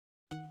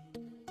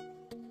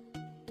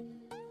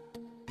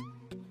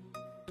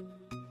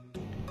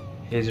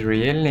His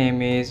real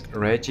name is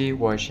Reggie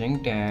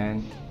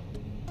Washington.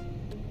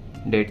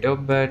 Date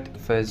of birth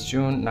 1st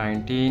June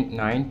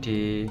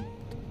 1990.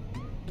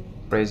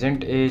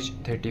 Present age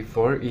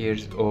 34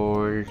 years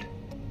old.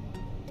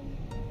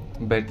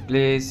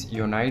 Birthplace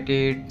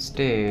United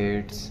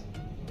States.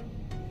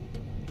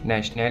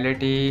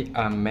 Nationality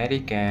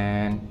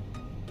American.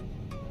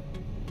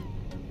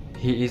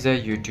 He is a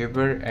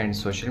YouTuber and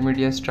social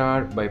media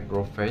star by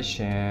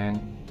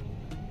profession.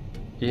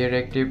 Year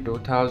active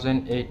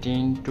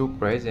 2018 to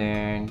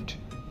present.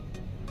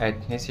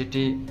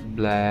 Ethnicity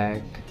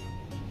Black.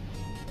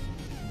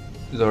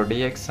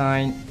 Zodiac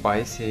sign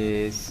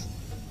Pisces.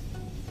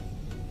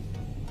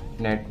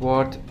 Net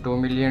worth $2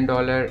 million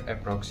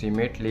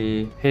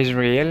approximately. His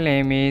real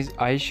name is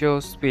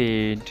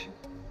IShowSpeed.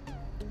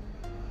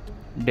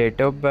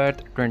 Date of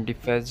birth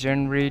 21st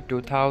January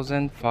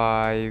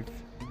 2005.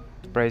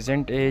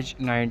 Present age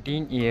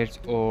 19 years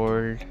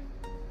old.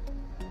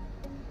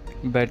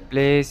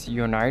 Birthplace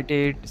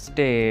United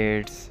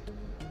States.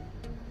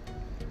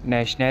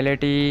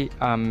 Nationality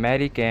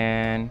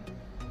American.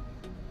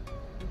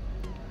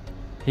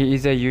 He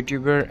is a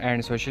YouTuber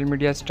and social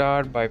media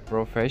star by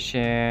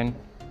profession.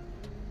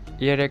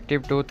 Year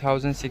active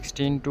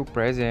 2016 to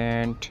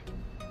present.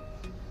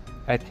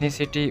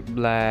 Ethnicity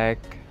Black.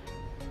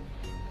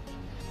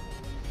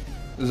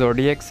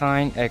 Zodiac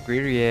sign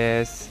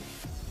Aquarius.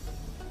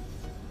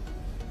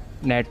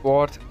 Net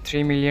worth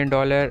 $3 million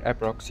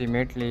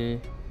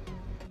approximately.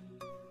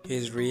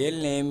 His real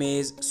name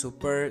is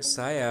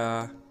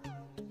Siah.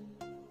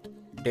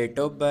 Date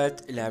of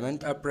birth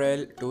 11th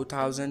April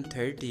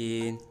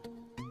 2013.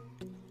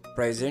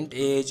 Present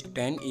age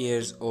 10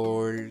 years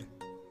old.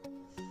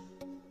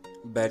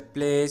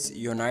 Birthplace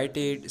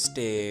United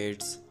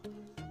States.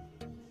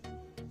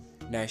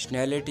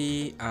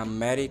 Nationality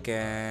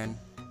American.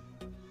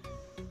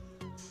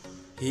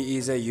 He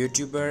is a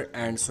YouTuber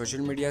and social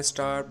media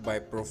star by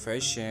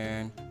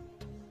profession.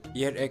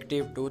 Year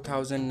active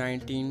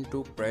 2019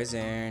 to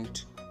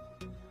present.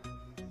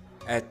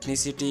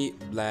 Ethnicity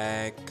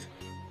Black.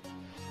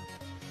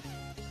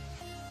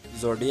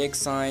 Zodiac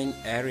sign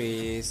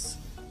Aries.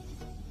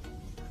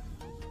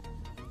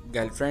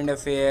 Girlfriend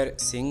affair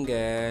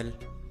single.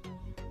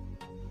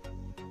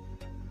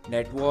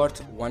 Net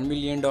worth $1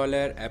 million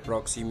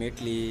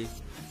approximately.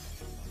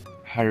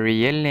 Her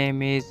real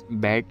name is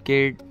Bad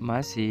Kid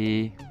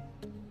Macei.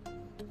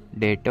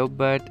 Date of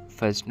birth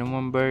 1st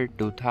November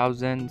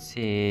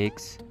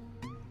 2006.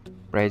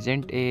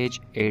 Present age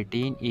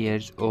 18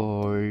 years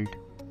old.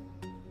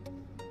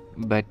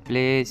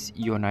 Birthplace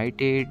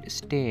United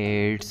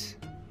States.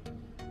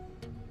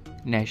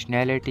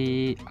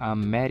 Nationality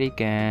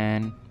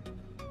American.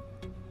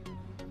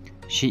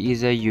 She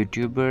is a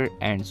YouTuber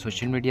and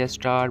social media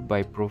star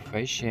by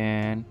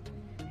profession.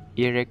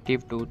 Year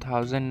active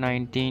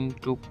 2019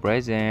 to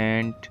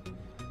present.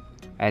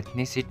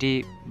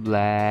 Ethnicity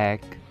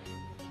Black.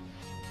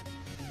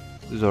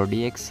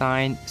 Zodiac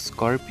sign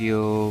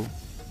Scorpio.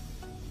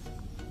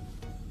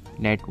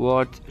 Net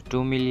worth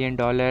 $2 million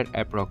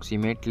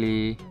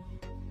approximately.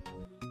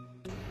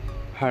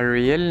 Her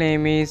real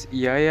name is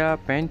Yaya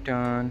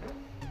Panton.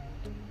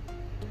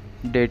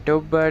 Date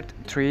of birth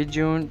 3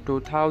 June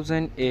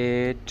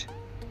 2008.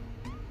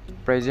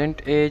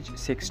 Present age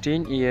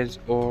 16 years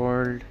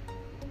old.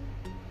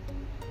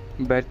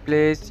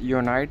 Birthplace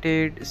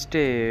United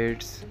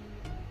States.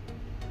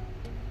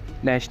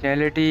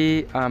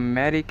 Nationality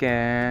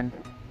American.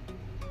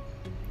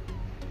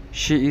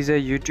 She is a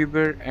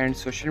YouTuber and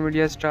social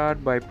media star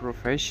by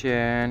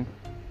profession.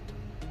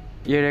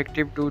 Year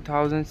active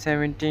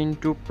 2017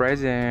 to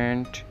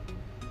present.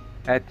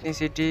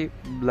 Ethnicity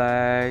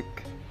Black.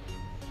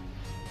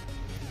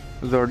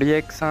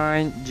 Zodiac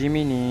sign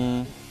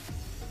Gemini.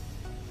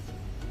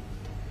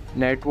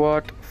 Net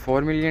worth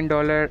 $4 million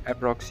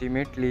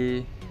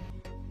approximately.